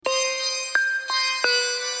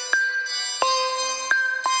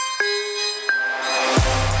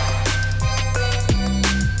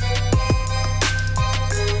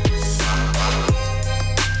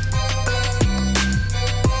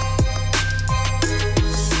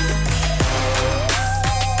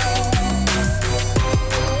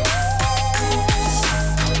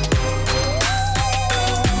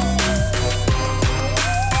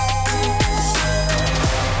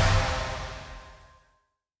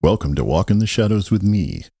Welcome to Walk in the Shadows with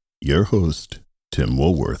me, your host, Tim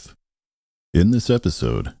Woolworth. In this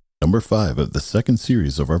episode, number 5 of the second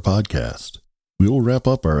series of our podcast, we will wrap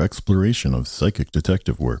up our exploration of psychic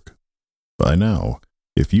detective work. By now,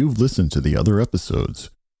 if you've listened to the other episodes,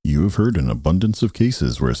 you have heard an abundance of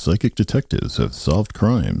cases where psychic detectives have solved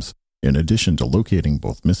crimes in addition to locating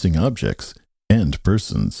both missing objects and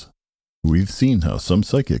persons. We've seen how some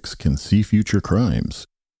psychics can see future crimes,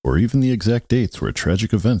 or even the exact dates where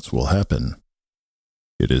tragic events will happen.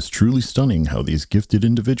 It is truly stunning how these gifted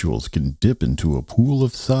individuals can dip into a pool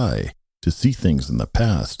of psi to see things in the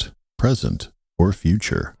past, present, or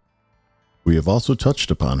future. We have also touched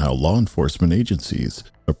upon how law enforcement agencies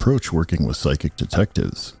approach working with psychic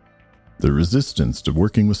detectives. The resistance to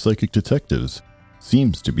working with psychic detectives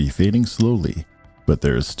seems to be fading slowly, but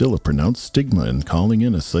there is still a pronounced stigma in calling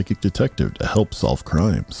in a psychic detective to help solve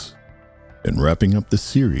crimes. In wrapping up this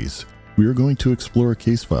series, we are going to explore a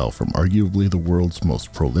case file from arguably the world's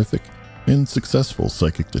most prolific and successful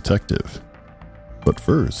psychic detective. But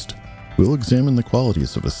first, we'll examine the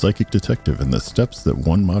qualities of a psychic detective and the steps that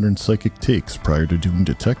one modern psychic takes prior to doing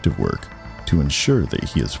detective work to ensure that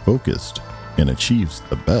he is focused and achieves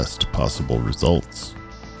the best possible results.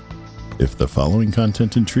 If the following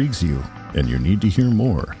content intrigues you and you need to hear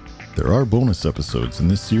more, there are bonus episodes in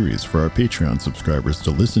this series for our Patreon subscribers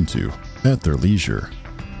to listen to at their leisure.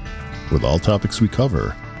 With all topics we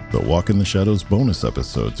cover, the Walk in the Shadows bonus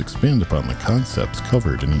episodes expand upon the concepts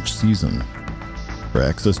covered in each season. For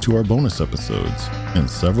access to our bonus episodes and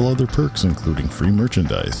several other perks including free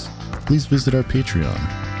merchandise, please visit our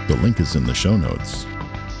Patreon. The link is in the show notes.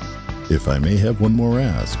 If I may have one more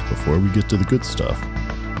ask before we get to the good stuff,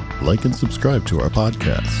 like and subscribe to our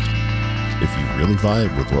podcast. If you really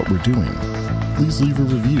vibe with what we're doing, please leave a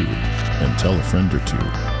review and tell a friend or two.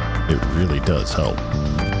 It really does help.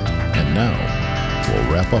 And now,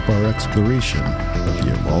 we'll wrap up our exploration of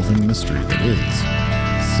the evolving mystery that is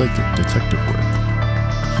psychic detective work.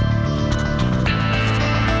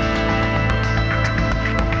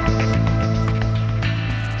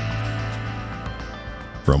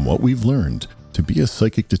 From what we've learned, to be a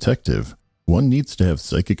psychic detective, one needs to have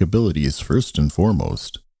psychic abilities first and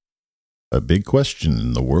foremost. A big question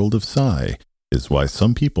in the world of psi is why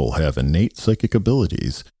some people have innate psychic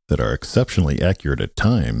abilities that are exceptionally accurate at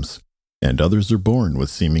times, and others are born with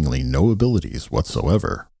seemingly no abilities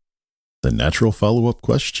whatsoever. The natural follow-up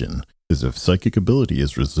question is if psychic ability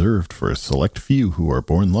is reserved for a select few who are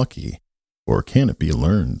born lucky, or can it be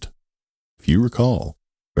learned? If you recall,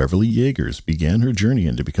 Beverly Yagers began her journey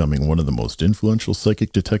into becoming one of the most influential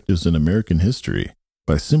psychic detectives in American history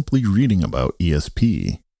by simply reading about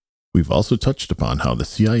ESP. We've also touched upon how the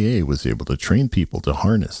CIA was able to train people to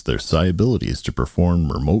harness their psi abilities to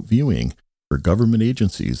perform remote viewing for government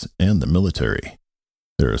agencies and the military.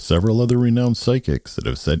 There are several other renowned psychics that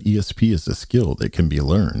have said ESP is a skill that can be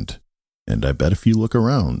learned, and I bet if you look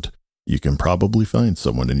around, you can probably find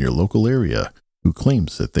someone in your local area who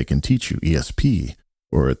claims that they can teach you ESP,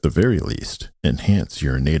 or at the very least, enhance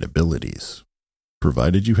your innate abilities.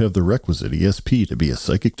 Provided you have the requisite ESP to be a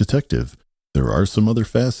psychic detective, there are some other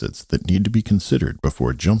facets that need to be considered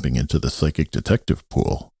before jumping into the psychic detective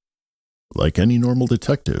pool. Like any normal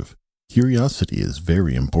detective, curiosity is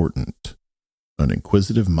very important. An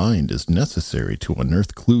inquisitive mind is necessary to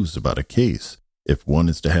unearth clues about a case if one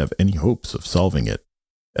is to have any hopes of solving it.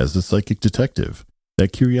 As a psychic detective,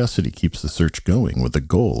 that curiosity keeps the search going with the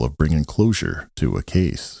goal of bringing closure to a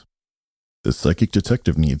case. The psychic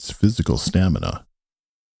detective needs physical stamina.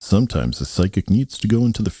 Sometimes a psychic needs to go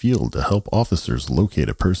into the field to help officers locate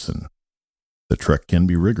a person. The trek can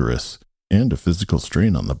be rigorous and a physical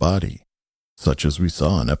strain on the body, such as we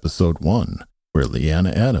saw in episode 1, where Leanna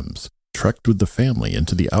Adams trekked with the family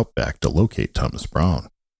into the outback to locate Thomas Brown.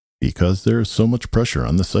 Because there is so much pressure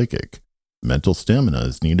on the psychic, mental stamina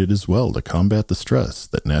is needed as well to combat the stress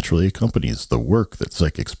that naturally accompanies the work that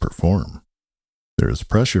psychics perform. There is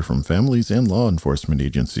pressure from families and law enforcement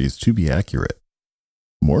agencies to be accurate.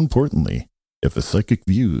 More importantly, if a psychic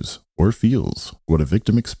views or feels what a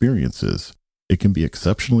victim experiences, it can be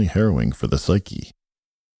exceptionally harrowing for the psyche.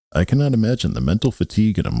 I cannot imagine the mental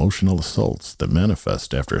fatigue and emotional assaults that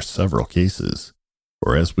manifest after several cases,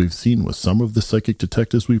 or as we've seen with some of the psychic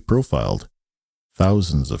detectives we've profiled,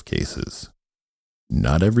 thousands of cases.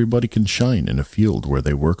 Not everybody can shine in a field where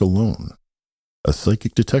they work alone. A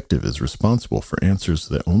psychic detective is responsible for answers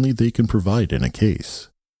that only they can provide in a case.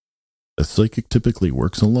 A psychic typically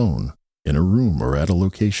works alone, in a room or at a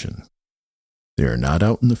location. They are not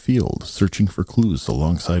out in the field searching for clues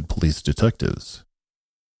alongside police detectives.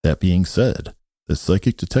 That being said, the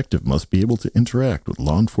psychic detective must be able to interact with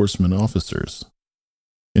law enforcement officers.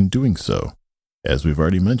 In doing so, as we've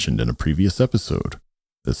already mentioned in a previous episode,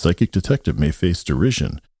 the psychic detective may face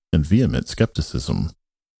derision and vehement skepticism.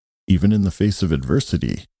 Even in the face of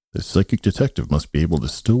adversity, the psychic detective must be able to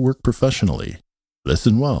still work professionally,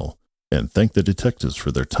 listen well, and thank the detectives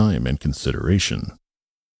for their time and consideration.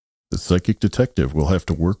 The psychic detective will have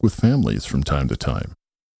to work with families from time to time.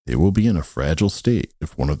 They will be in a fragile state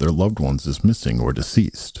if one of their loved ones is missing or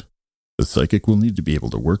deceased. The psychic will need to be able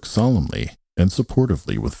to work solemnly and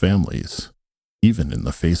supportively with families, even in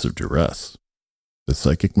the face of duress. The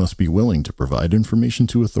psychic must be willing to provide information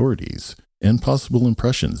to authorities and possible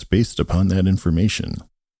impressions based upon that information.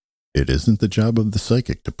 It isn't the job of the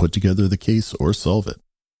psychic to put together the case or solve it.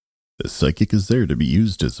 The psychic is there to be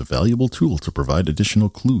used as a valuable tool to provide additional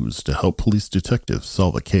clues to help police detectives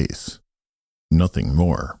solve a case. Nothing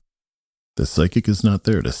more. The psychic is not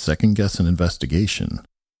there to second-guess an investigation.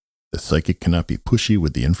 The psychic cannot be pushy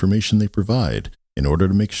with the information they provide in order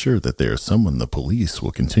to make sure that they are someone the police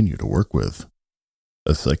will continue to work with.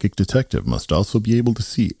 A psychic detective must also be able to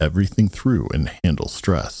see everything through and handle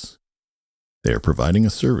stress. They are providing a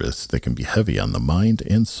service that can be heavy on the mind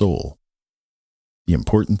and soul. The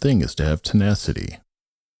important thing is to have tenacity.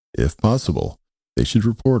 If possible, they should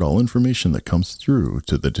report all information that comes through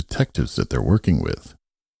to the detectives that they're working with,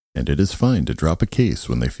 and it is fine to drop a case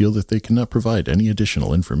when they feel that they cannot provide any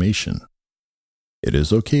additional information. It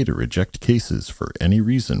is okay to reject cases for any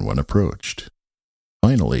reason when approached.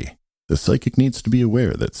 Finally, the psychic needs to be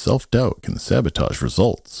aware that self-doubt can sabotage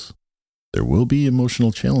results. There will be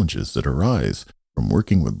emotional challenges that arise from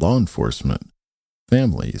working with law enforcement,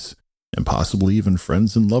 families, and possibly even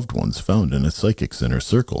friends and loved ones found in a psychic's inner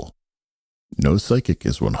circle. No psychic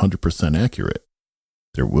is 100% accurate.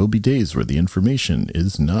 There will be days where the information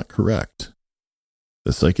is not correct.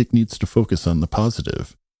 The psychic needs to focus on the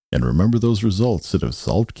positive and remember those results that have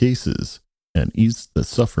solved cases and eased the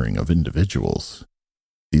suffering of individuals.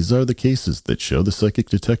 These are the cases that show the psychic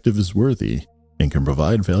detective is worthy and can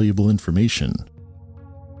provide valuable information.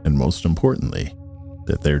 And most importantly,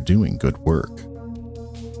 that they're doing good work.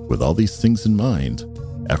 With all these things in mind,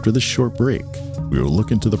 after this short break, we will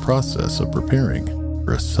look into the process of preparing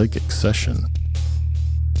for a psychic session.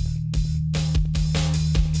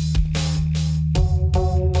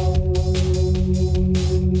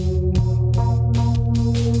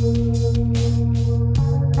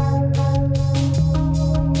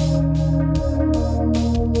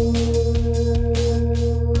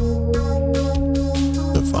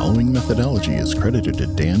 The following methodology is credited to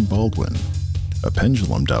Dan Baldwin, a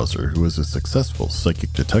pendulum dowser who is a successful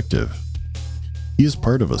psychic detective. He is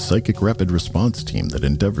part of a psychic rapid response team that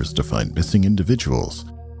endeavors to find missing individuals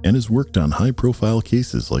and has worked on high-profile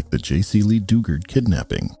cases like the J.C. Lee Dugard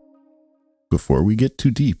kidnapping. Before we get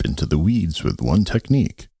too deep into the weeds with one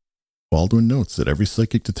technique, Baldwin notes that every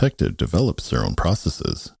psychic detective develops their own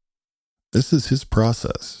processes. This is his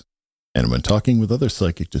process, and when talking with other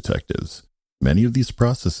psychic detectives, many of these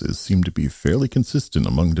processes seem to be fairly consistent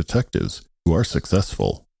among detectives who are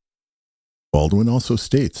successful. Baldwin also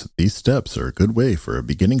states that these steps are a good way for a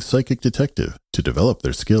beginning psychic detective to develop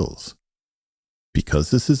their skills.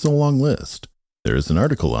 Because this is a long list, there is an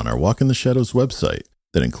article on our Walk in the Shadows website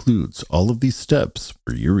that includes all of these steps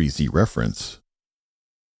for your easy reference.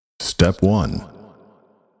 Step 1.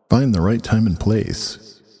 Find the right time and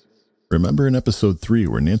place. Remember in episode 3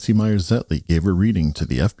 where Nancy Myers-Zetley gave her reading to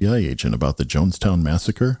the FBI agent about the Jonestown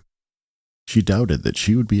massacre? She doubted that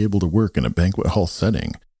she would be able to work in a banquet hall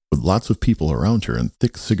setting with lots of people around her and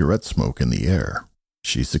thick cigarette smoke in the air.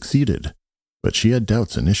 She succeeded, but she had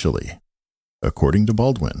doubts initially. According to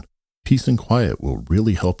Baldwin, peace and quiet will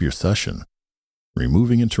really help your session.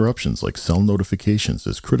 Removing interruptions like cell notifications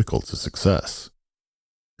is critical to success.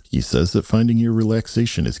 He says that finding your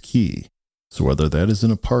relaxation is key, so whether that is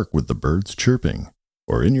in a park with the birds chirping,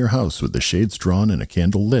 or in your house with the shades drawn and a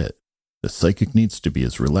candle lit, the psychic needs to be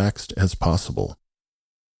as relaxed as possible.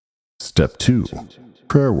 Step 2.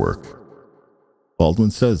 Prayer work.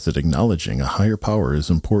 Baldwin says that acknowledging a higher power is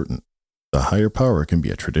important. The higher power can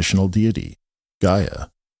be a traditional deity, Gaia,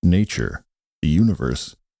 nature, the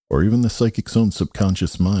universe, or even the psychic's own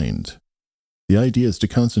subconscious mind. The idea is to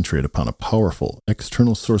concentrate upon a powerful,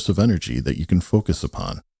 external source of energy that you can focus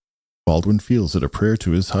upon. Baldwin feels that a prayer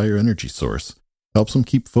to his higher energy source helps him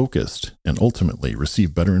keep focused and ultimately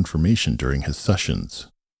receive better information during his sessions.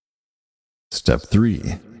 Step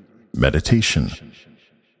 3. Meditation.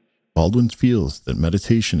 Baldwin feels that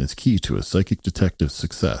meditation is key to a psychic detective's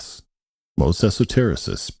success. Most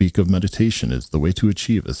esotericists speak of meditation as the way to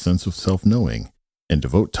achieve a sense of self-knowing and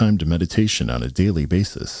devote time to meditation on a daily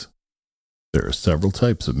basis. There are several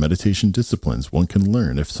types of meditation disciplines one can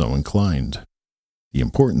learn if so inclined. The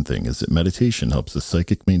important thing is that meditation helps a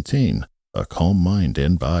psychic maintain a calm mind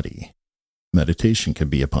and body. Meditation can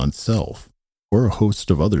be upon self, or a host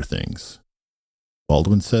of other things.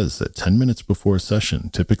 Baldwin says that 10 minutes before a session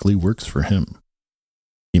typically works for him.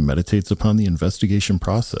 He meditates upon the investigation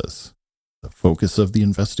process, the focus of the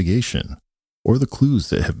investigation, or the clues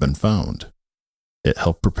that have been found. It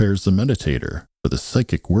helps prepares the meditator for the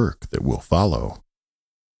psychic work that will follow.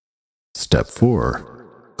 Step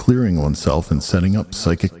 4. Clearing oneself and setting up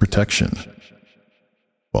psychic protection.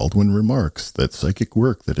 Baldwin remarks that psychic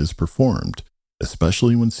work that is performed,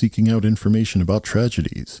 especially when seeking out information about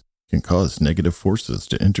tragedies, can cause negative forces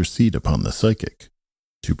to intercede upon the psychic.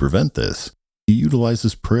 To prevent this, he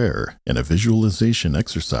utilizes prayer and a visualization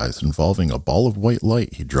exercise involving a ball of white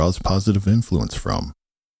light he draws positive influence from.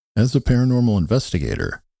 As a paranormal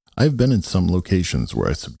investigator, I've been in some locations where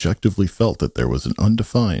I subjectively felt that there was an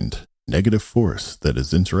undefined, negative force that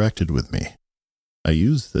has interacted with me. I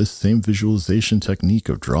use this same visualization technique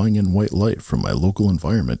of drawing in white light from my local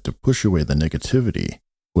environment to push away the negativity,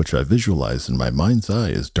 which I visualize in my mind's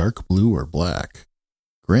eye as dark blue or black.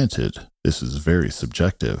 Granted, this is very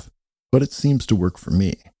subjective, but it seems to work for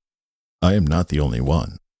me. I am not the only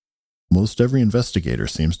one. Most every investigator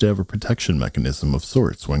seems to have a protection mechanism of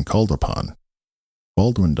sorts when called upon.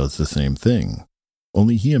 Baldwin does the same thing,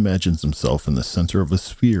 only he imagines himself in the center of a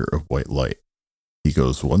sphere of white light. He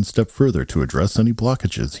goes one step further to address any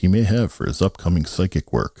blockages he may have for his upcoming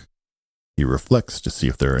psychic work. He reflects to see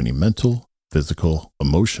if there are any mental, physical,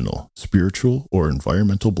 emotional, spiritual, or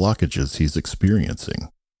environmental blockages he's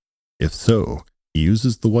experiencing. If so, he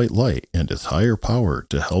uses the white light and his higher power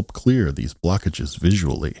to help clear these blockages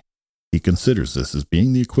visually. He considers this as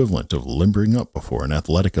being the equivalent of limbering up before an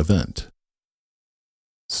athletic event.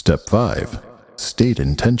 Step 5. State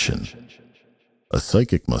intention. A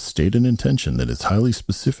psychic must state an intention that is highly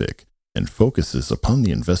specific and focuses upon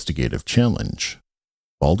the investigative challenge.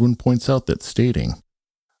 Baldwin points out that stating,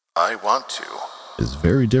 "I want to," is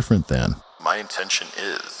very different than, "My intention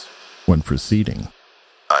is," when proceeding.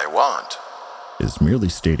 "I want" is merely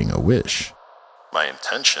stating a wish. "My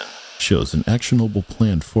intention" shows an actionable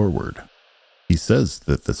plan forward. He says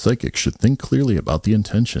that the psychic should think clearly about the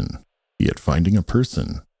intention, be it finding a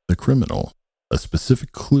person, the criminal, a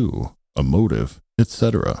specific clue, a motive,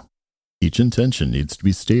 etc. Each intention needs to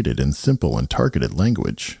be stated in simple and targeted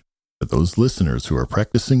language. For those listeners who are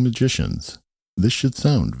practicing magicians, this should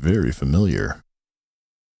sound very familiar.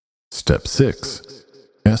 Step 6.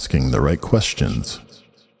 Asking the right questions.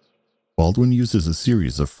 Baldwin uses a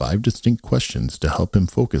series of 5 distinct questions to help him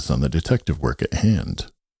focus on the detective work at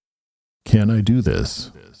hand. Can I do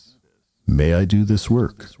this? May I do this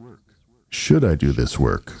work? Should I do this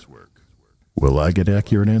work? Will I get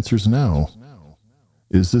accurate answers now?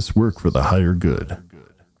 Is this work for the higher good?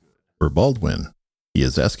 For Baldwin, he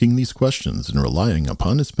is asking these questions and relying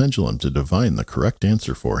upon his pendulum to divine the correct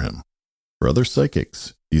answer for him. For other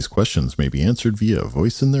psychics, these questions may be answered via a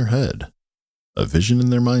voice in their head, a vision in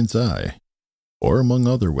their mind's eye, or among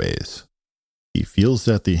other ways. He feels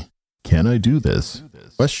that the "Can I do this?"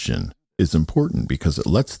 question is important because it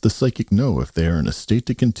lets the psychic know if they are in a state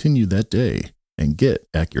to continue that day and get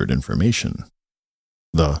accurate information.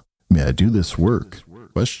 The "May I do this work?"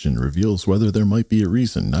 question reveals whether there might be a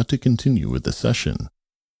reason not to continue with the session.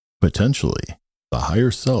 Potentially, the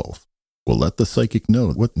higher self will let the psychic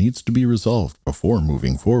know what needs to be resolved before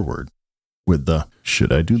moving forward. With the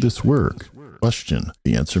 "Should I do this work?" question,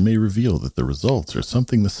 the answer may reveal that the results are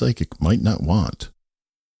something the psychic might not want.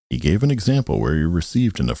 He gave an example where he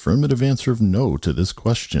received an affirmative answer of no to this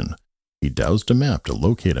question. He dowsed a map to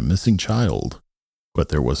locate a missing child, but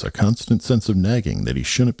there was a constant sense of nagging that he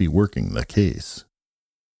shouldn't be working the case.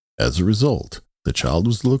 As a result, the child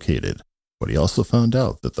was located, but he also found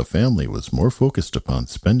out that the family was more focused upon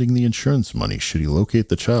spending the insurance money should he locate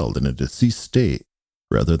the child in a deceased state,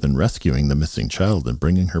 rather than rescuing the missing child and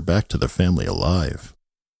bringing her back to the family alive.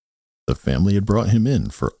 The family had brought him in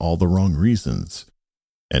for all the wrong reasons,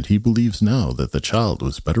 and he believes now that the child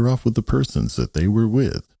was better off with the persons that they were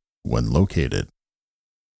with when located.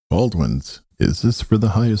 Baldwin's "Is this for the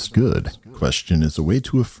highest good?" question is a way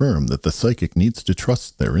to affirm that the psychic needs to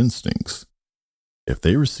trust their instincts. If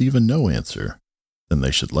they receive a no answer, then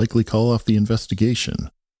they should likely call off the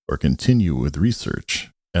investigation or continue with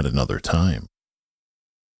research at another time.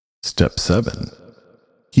 Step 7.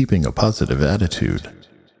 Keeping a positive attitude.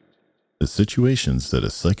 The situations that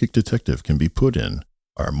a psychic detective can be put in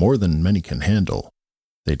are more than many can handle.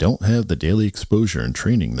 They don't have the daily exposure and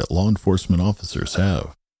training that law enforcement officers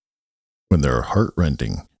have. When there are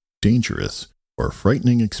heart-rending, dangerous, or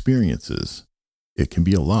frightening experiences, it can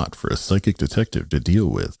be a lot for a psychic detective to deal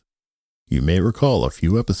with. You may recall a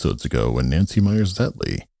few episodes ago when Nancy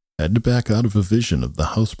Myers-Zetley had to back out of a vision of the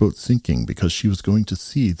houseboat sinking because she was going to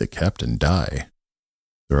see the captain die.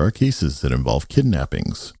 There are cases that involve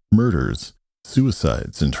kidnappings, murders,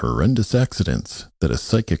 suicides, and horrendous accidents that a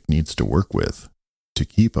psychic needs to work with. To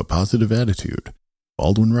keep a positive attitude,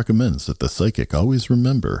 Baldwin recommends that the psychic always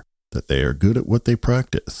remember that they are good at what they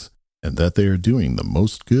practice and that they are doing the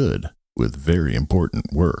most good with very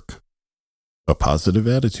important work. A positive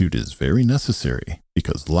attitude is very necessary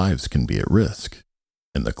because lives can be at risk,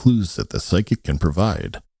 and the clues that the psychic can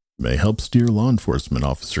provide may help steer law enforcement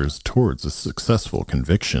officers towards a successful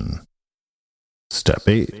conviction. Step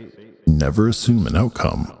 8. Never assume an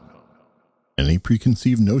outcome. Any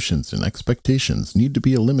preconceived notions and expectations need to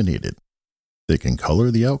be eliminated. They can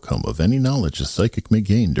color the outcome of any knowledge a psychic may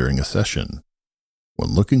gain during a session.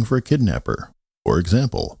 When looking for a kidnapper, for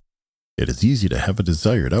example, it is easy to have a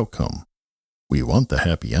desired outcome. We want the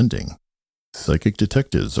happy ending. Psychic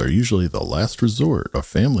detectives are usually the last resort a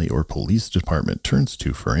family or police department turns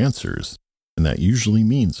to for answers, and that usually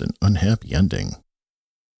means an unhappy ending.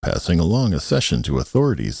 Passing along a session to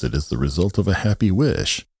authorities that is the result of a happy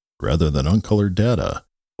wish, rather than uncolored data,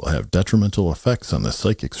 will have detrimental effects on the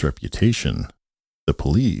psychic's reputation, the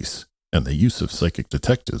police, and the use of psychic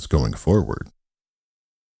detectives going forward.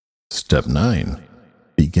 Step 9.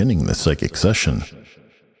 Beginning the psychic session.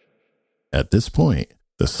 At this point,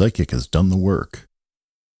 the psychic has done the work.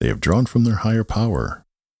 They have drawn from their higher power,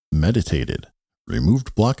 meditated,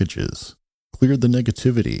 removed blockages, cleared the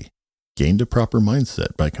negativity, gained a proper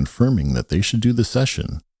mindset by confirming that they should do the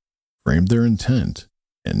session, framed their intent,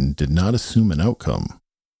 and did not assume an outcome.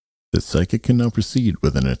 The psychic can now proceed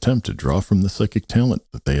with an attempt to draw from the psychic talent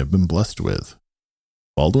that they have been blessed with.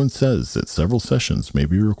 Baldwin says that several sessions may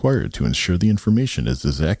be required to ensure the information is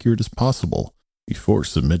as accurate as possible before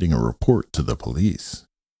submitting a report to the police.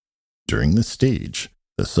 During this stage,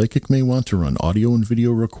 the psychic may want to run audio and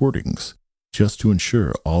video recordings just to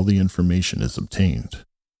ensure all the information is obtained.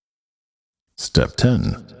 Step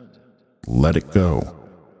 10. Let it go.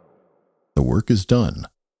 The work is done,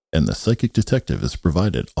 and the psychic detective has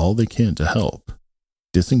provided all they can to help.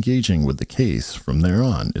 Disengaging with the case from there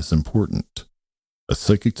on is important. A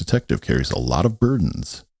psychic detective carries a lot of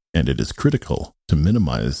burdens, and it is critical to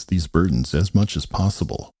minimize these burdens as much as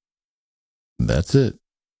possible. That's it.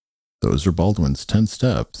 Those are Baldwin's 10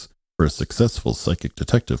 steps for a successful psychic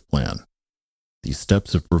detective plan. These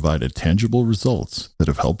steps have provided tangible results that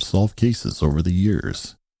have helped solve cases over the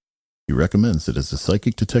years. He recommends that as a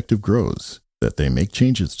psychic detective grows, that they make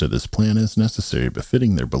changes to this plan as necessary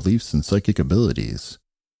befitting their beliefs and psychic abilities,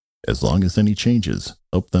 as long as any changes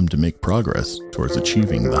help them to make progress towards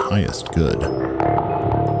achieving the highest good.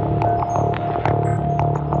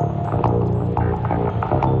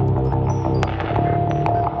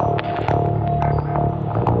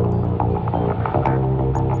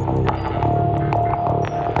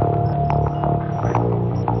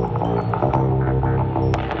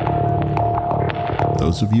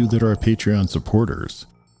 Those of you that are Patreon supporters,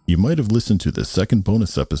 you might have listened to the second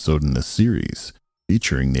bonus episode in this series,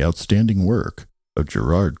 featuring the outstanding work of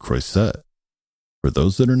Gerard Croisset. For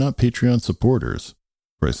those that are not Patreon supporters,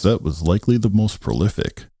 Croisset was likely the most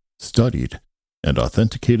prolific, studied, and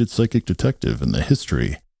authenticated psychic detective in the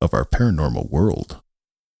history of our paranormal world.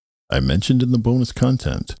 I mentioned in the bonus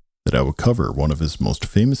content that I would cover one of his most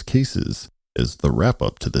famous cases as the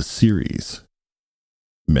wrap-up to this series.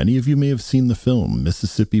 Many of you may have seen the film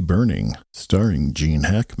Mississippi Burning, starring Gene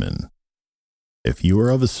Hackman. If you are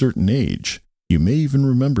of a certain age, you may even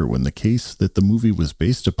remember when the case that the movie was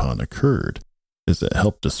based upon occurred, as it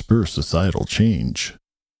helped to spur societal change.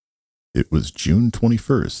 It was June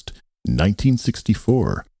 21st,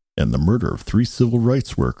 1964, and the murder of 3 civil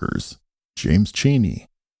rights workers, James Chaney,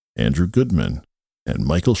 Andrew Goodman, and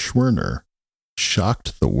Michael Schwerner,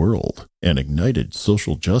 shocked the world and ignited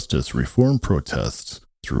social justice reform protests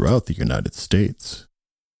throughout the United States.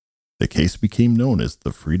 The case became known as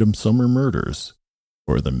the Freedom Summer Murders,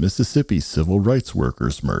 or the Mississippi Civil Rights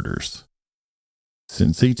Workers' Murders.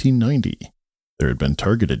 Since 1890, there had been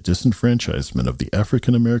targeted disenfranchisement of the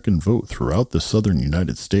African American vote throughout the southern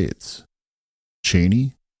United States.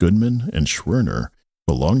 Chaney, Goodman, and Schwerner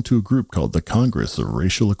belonged to a group called the Congress of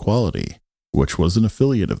Racial Equality, which was an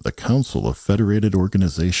affiliate of the Council of Federated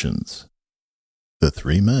Organizations. The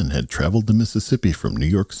 3 men had traveled to Mississippi from New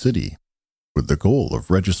York City with the goal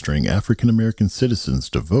of registering African American citizens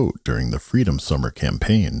to vote during the Freedom Summer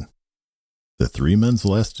campaign. The 3 men's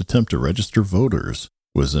last attempt to register voters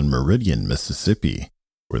was in Meridian, Mississippi,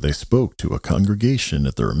 where they spoke to a congregation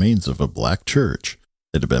at the remains of a black church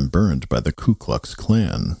that had been burned by the Ku Klux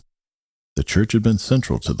Klan. The church had been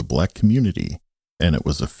central to the black community, and it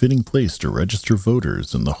was a fitting place to register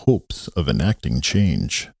voters in the hopes of enacting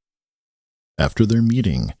change. After their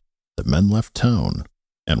meeting, the men left town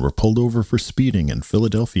and were pulled over for speeding in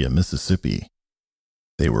Philadelphia, Mississippi.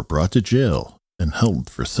 They were brought to jail and held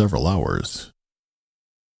for several hours.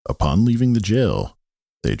 Upon leaving the jail,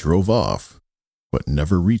 they drove off, but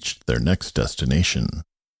never reached their next destination.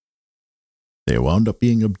 They wound up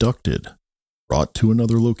being abducted, brought to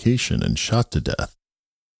another location, and shot to death.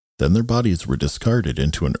 Then their bodies were discarded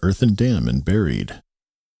into an earthen dam and buried.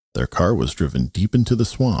 Their car was driven deep into the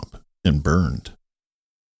swamp and burned.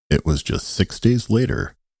 It was just 6 days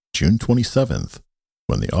later, June 27th,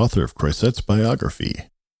 when the author of Croisette's biography,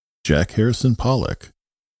 Jack Harrison Pollock,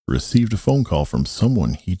 received a phone call from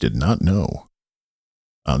someone he did not know.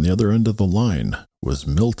 On the other end of the line was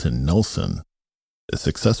Milton Nelson, a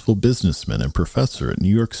successful businessman and professor at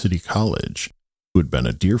New York City College who had been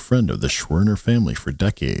a dear friend of the Schwerner family for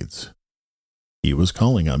decades. He was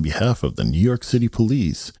calling on behalf of the New York City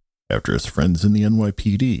Police after his friends in the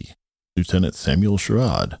NYPD, Lieutenant Samuel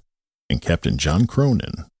Sherrod and Captain John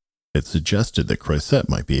Cronin, had suggested that Croisette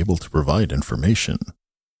might be able to provide information.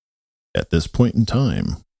 At this point in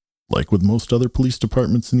time, like with most other police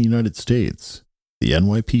departments in the United States, the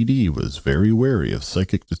NYPD was very wary of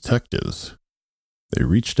psychic detectives. They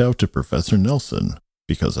reached out to Professor Nelson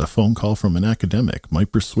because a phone call from an academic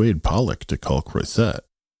might persuade Pollock to call Croisette.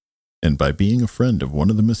 And by being a friend of one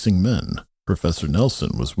of the missing men, Professor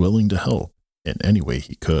Nelson was willing to help in any way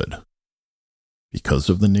he could. Because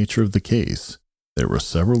of the nature of the case, there were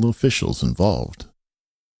several officials involved.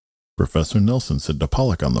 Professor Nelson said to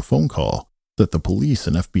Pollock on the phone call that the police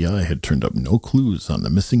and FBI had turned up no clues on the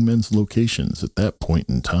missing men's locations at that point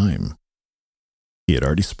in time. He had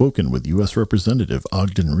already spoken with U.S. Representative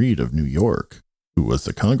Ogden Reed of New York, who was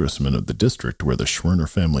the congressman of the district where the Schwerner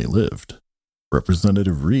family lived.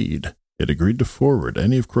 Representative Reed had agreed to forward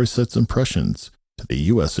any of Croisette's impressions to the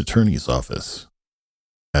U.S. Attorney's Office.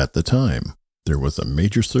 At the time, there was a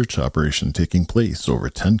major search operation taking place over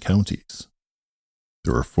 10 counties.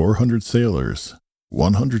 There were 400 sailors,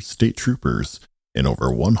 100 state troopers, and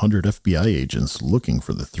over 100 FBI agents looking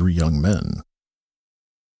for the three young men.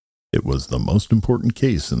 It was the most important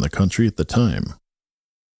case in the country at the time.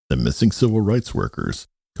 The missing civil rights workers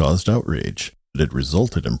caused outrage that had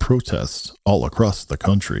resulted in protests all across the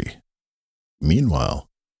country. Meanwhile,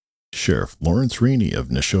 Sheriff Lawrence Rainey of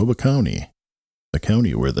Neshoba County, the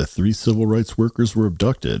county where the three civil rights workers were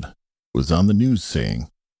abducted, was on the news saying,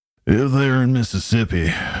 "If they're in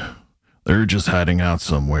Mississippi, they're just hiding out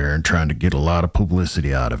somewhere and trying to get a lot of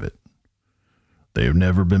publicity out of it. They've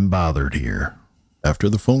never been bothered here." After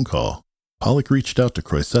the phone call, Pollock reached out to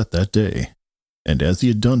Croisette that day, and as he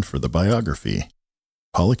had done for the biography,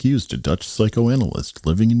 Pollock used a Dutch psychoanalyst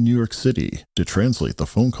living in New York City to translate the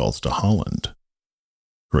phone calls to Holland.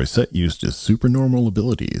 Croisette used his supernormal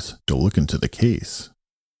abilities to look into the case.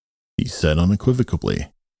 He said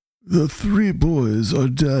unequivocally, "The three boys are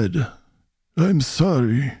dead. I'm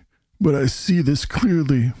sorry, but I see this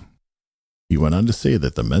clearly." He went on to say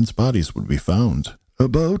that the men's bodies would be found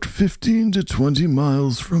about 15 to 20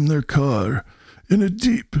 miles from their car in a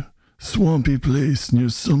deep, swampy place near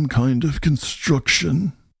some kind of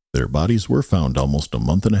construction. Their bodies were found almost a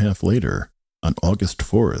month and a half later, on August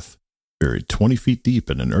 4th, buried 20 feet deep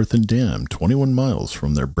in an earthen dam 21 miles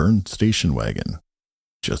from their burned station wagon,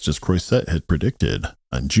 just as Croisette had predicted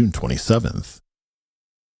on June 27th.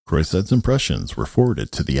 Croisette's impressions were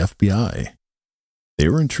forwarded to the FBI. They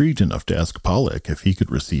were intrigued enough to ask Pollock if he could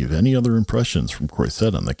receive any other impressions from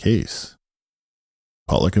Croisette on the case.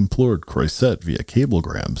 Pollock implored Croisette via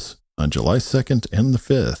cablegrams on July 2nd and the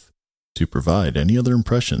 5th to provide any other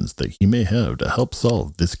impressions that he may have to help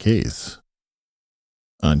solve this case.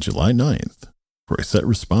 On July 9th, Croisette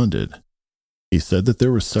responded. He said that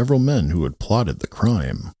there were several men who had plotted the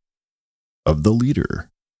crime. Of the leader,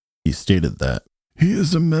 he stated that, "He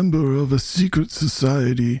is a member of a secret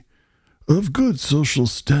society of good social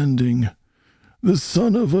standing, the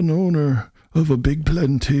son of an owner of a big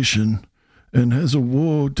plantation, and has a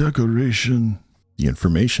war decoration." The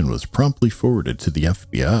information was promptly forwarded to the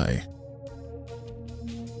FBI.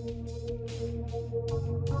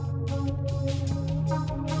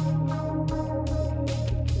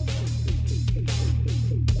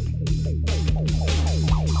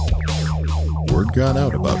 Word got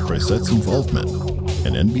out about Croisette's involvement,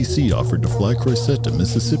 and NBC offered to fly Croisette to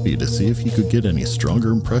Mississippi to see if he could get any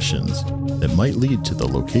stronger impressions that might lead to the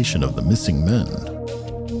location of the missing men.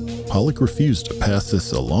 Pollock refused to pass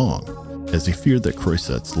this along, as he feared that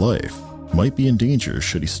Croisette's life might be in danger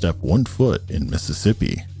should he step one foot in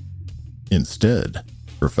Mississippi. Instead,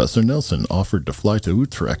 Professor Nelson offered to fly to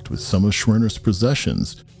Utrecht with some of Schwerner's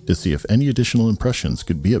possessions to see if any additional impressions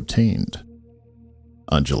could be obtained.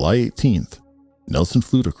 On July 18th, Nelson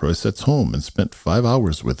flew to Croiset's home and spent 5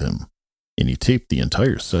 hours with him, and he taped the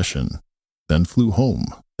entire session, then flew home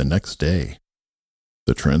the next day.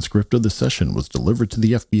 The transcript of the session was delivered to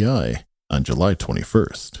the FBI on July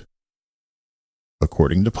 21st.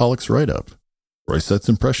 According to Pollock's write-up, Croiset's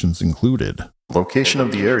impressions included location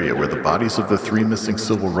of the area where the bodies of the 3 missing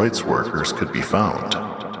civil rights workers could be found.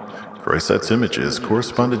 Croiset's images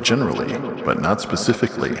corresponded generally, but not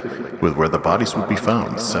specifically, with where the bodies would be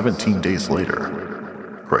found 17 days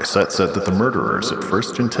later. Croiset said that the murderers at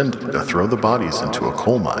first intended to throw the bodies into a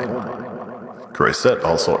coal mine. Croiset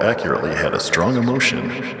also accurately had a strong emotion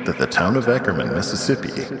that the town of Ackerman,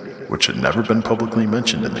 Mississippi, which had never been publicly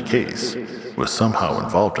mentioned in the case, was somehow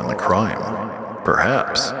involved in the crime.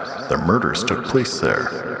 Perhaps the murders took place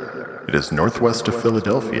there. It is northwest of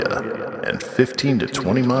Philadelphia and 15 to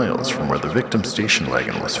 20 miles from where the victim's station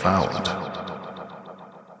wagon was found.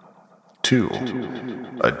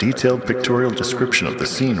 2. A detailed pictorial description of the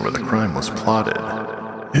scene where the crime was plotted.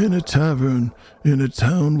 In a tavern in a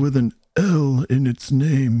town with an L in its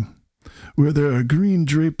name, where there are green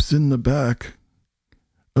drapes in the back,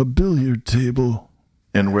 a billiard table,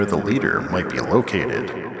 and where the leader might be located.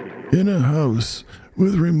 In a house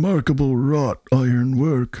with remarkable wrought iron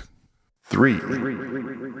work. 3.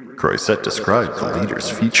 Croiset described the leader's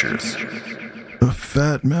features. A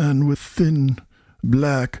fat man with thin,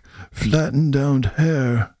 black, flattened down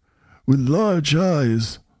hair, with large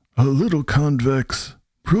eyes, a little convex,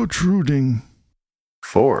 protruding.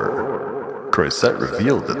 4. Croiset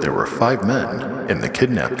revealed that there were 5 men in the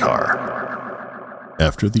kidnap car.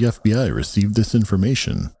 After the FBI received this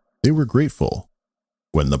information, they were grateful.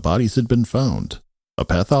 When the bodies had been found, a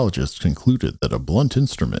pathologist concluded that a blunt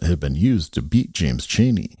instrument had been used to beat James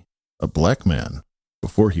Chaney, a black man,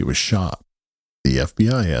 before he was shot. The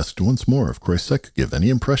FBI asked once more if Croiset could give any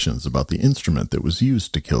impressions about the instrument that was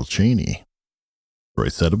used to kill Chaney.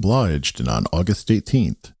 Croiset obliged, and on August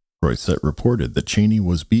 18th, Croiset reported that Chaney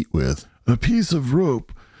was beat with a piece of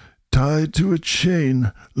rope tied to a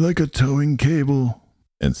chain like a towing cable,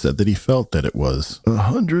 and said that he felt that it was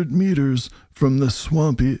 100 meters from the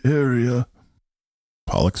swampy area.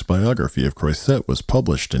 Pollock's biography of Croiset was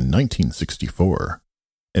published in 1964,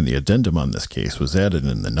 and the addendum on this case was added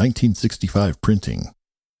in the 1965 printing.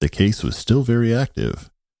 The case was still very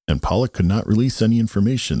active, and Pollock could not release any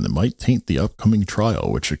information that might taint the upcoming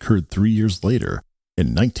trial, which occurred 3 years later,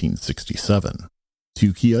 in 1967.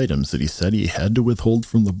 2 key items that he said he had to withhold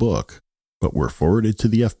from the book, but were forwarded to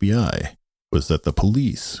the FBI, was that the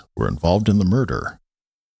police were involved in the murder,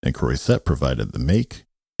 and Croiset provided the make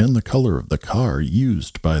and the color of the car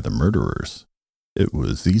used by the murderers. It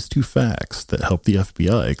was these 2 facts that helped the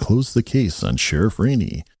FBI close the case on Sheriff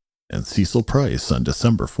Rainey and Cecil Price on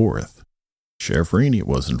December 4th. Sheriff Rainey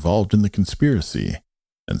was involved in the conspiracy,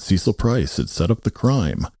 and Cecil Price had set up the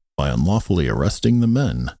crime by unlawfully arresting the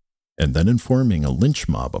men and then informing a lynch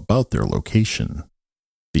mob about their location.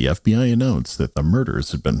 The FBI announced that the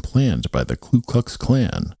murders had been planned by the Ku Klux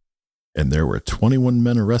Klan, and there were 21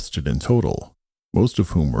 men arrested in total, most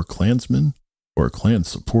of whom were Klansmen or Klan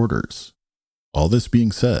supporters. All this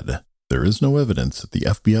being said, there is no evidence that the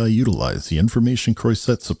FBI utilized the information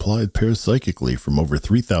Croiset supplied parapsychically from over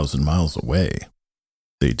 3,000 miles away.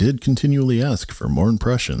 They did continually ask for more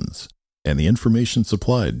impressions, and the information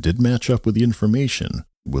supplied did match up with the information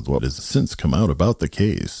with what has since come out about the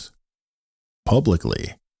case.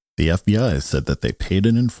 Publicly, the FBI said that they paid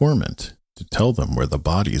an informant to tell them where the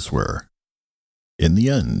bodies were. In the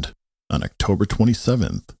end, on October 27,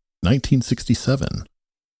 1967,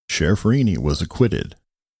 Sheriff Rainey was acquitted.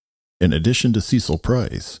 In addition to Cecil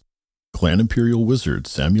Price, Klan Imperial Wizard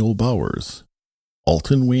Samuel Bowers,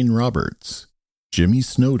 Alton Wayne Roberts, Jimmy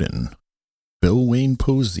Snowden, Bill Wayne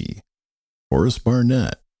Posey, Horace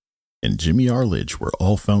Barnett, and Jimmy Arledge were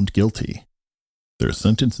all found guilty. Their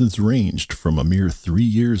sentences ranged from a mere 3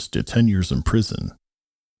 years to 10 years in prison,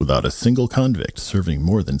 without a single convict serving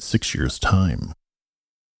more than 6 years' time.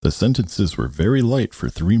 The sentences were very light for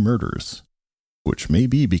 3 murders, which may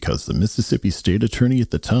be because the Mississippi State Attorney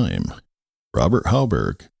at the time, Robert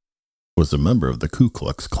Hauberg, was a member of the Ku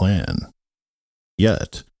Klux Klan.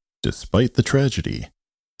 Yet, despite the tragedy,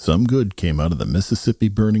 some good came out of the Mississippi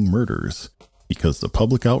burning murders because the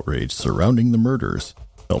public outrage surrounding the murders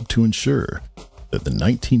helped to ensure that the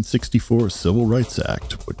 1964 Civil Rights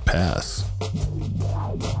Act would pass.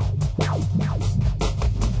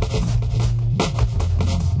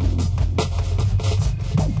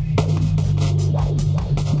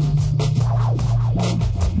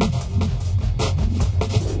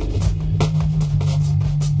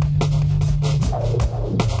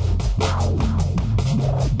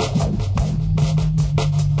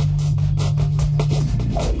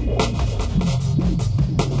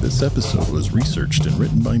 This episode was researched and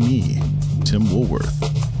written by me, Tim Woolworth.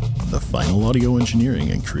 The final audio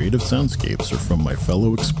engineering and creative soundscapes are from my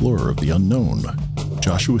fellow explorer of the unknown,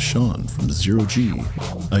 Joshua Sean from Zero G,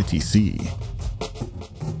 ITC.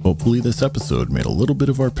 Hopefully this episode made a little bit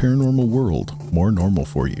of our paranormal world more normal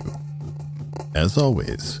for you. As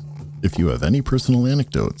always, if you have any personal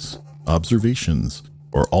anecdotes, observations,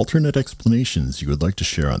 or alternate explanations you would like to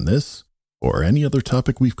share on this or any other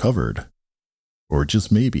topic we've covered, or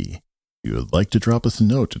just maybe you would like to drop us a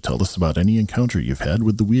note to tell us about any encounter you've had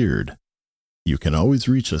with the weird, you can always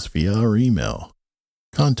reach us via our email,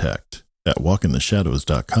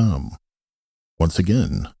 contact@walkintheshadows.com. Once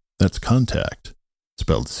again, that's contact,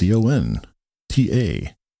 spelled CONTACT,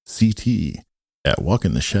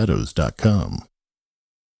 @walkintheshadows.com.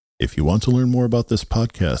 If you want to learn more about this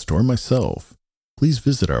podcast or myself, please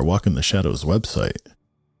visit our Walk in the Shadows website.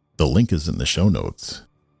 The link is in the show notes.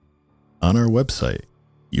 On our website,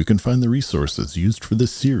 you can find the resources used for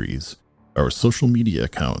this series, our social media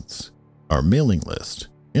accounts, our mailing list,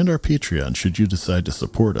 and our Patreon should you decide to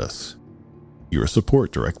support us. Your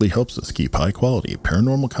support directly helps us keep high-quality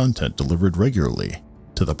paranormal content delivered regularly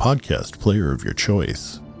to the podcast player of your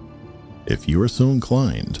choice. If you are so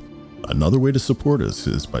inclined, another way to support us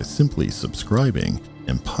is by simply subscribing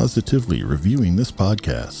and positively reviewing this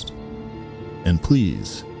podcast. And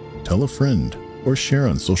please, tell a friend or share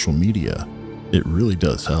on social media. It really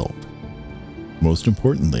does help. Most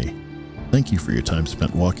importantly, thank you for your time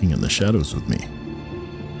spent walking in the shadows with me.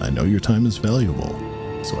 I know your time is valuable,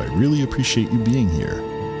 so I really appreciate you being here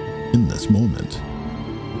in this moment.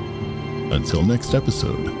 Until next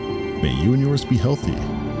episode, may you and yours be healthy,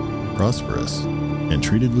 prosperous, and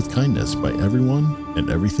treated with kindness by everyone and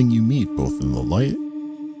everything you meet, both in the light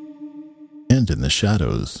and in the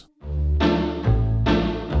shadows.